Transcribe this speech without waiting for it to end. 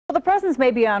Well, the presents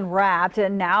may be unwrapped,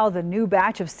 and now the new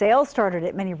batch of sales started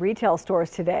at many retail stores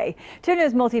today. 2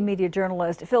 News multimedia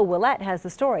journalist Phil Willett has the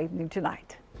story new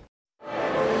tonight.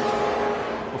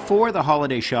 Before the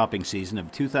holiday shopping season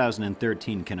of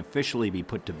 2013 can officially be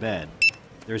put to bed,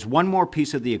 there's one more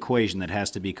piece of the equation that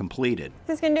has to be completed. Is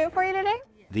this going to do it for you today?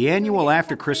 The annual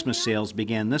after Christmas sales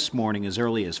began this morning as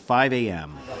early as 5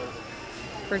 a.m.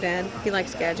 For Dad. He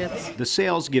likes gadgets. The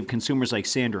sales give consumers like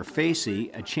Sandra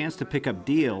Facey a chance to pick up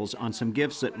deals on some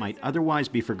gifts that might otherwise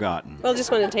be forgotten. Well,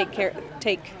 just wanted to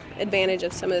take advantage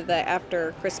of some of the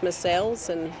after Christmas sales,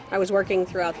 and I was working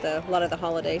throughout a lot of the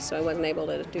holidays, so I wasn't able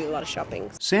to do a lot of shopping.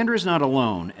 Sandra's not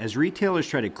alone. As retailers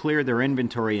try to clear their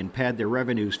inventory and pad their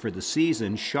revenues for the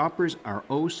season, shoppers are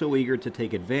oh so eager to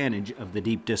take advantage of the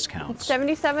deep discounts.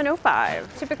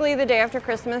 $77.05. Typically the day after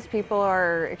Christmas, people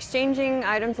are exchanging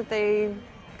items that they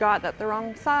got the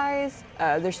wrong size.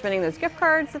 They're spending those gift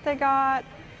cards that they got.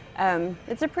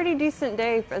 It's a pretty decent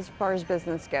day as far as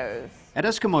business goes. At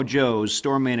Eskimo Joe's,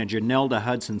 store manager Nelda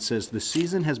Hudson says the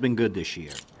season has been good this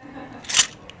year.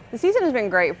 The season has been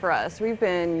great for us. We've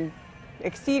been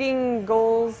exceeding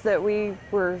goals that we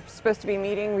were supposed to be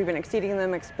meeting. We've been exceeding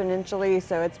them exponentially,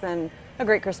 so it's been a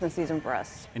great Christmas season for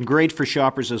us. And great for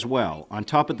shoppers as well. On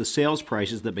top of the sales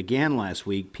prices that began last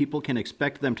week, people can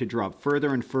expect them to drop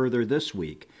further and further this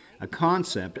week, a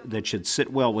concept that should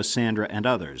sit well with Sandra and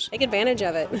others. Take advantage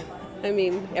of it. I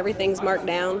mean, everything's marked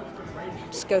down.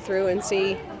 Just go through and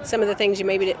see some of the things you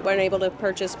maybe weren't able to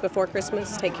purchase before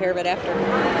Christmas. Take care of it after.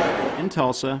 In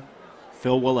Tulsa,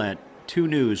 Phil Willett, 2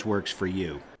 News works for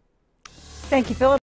you. Thank you, Phil.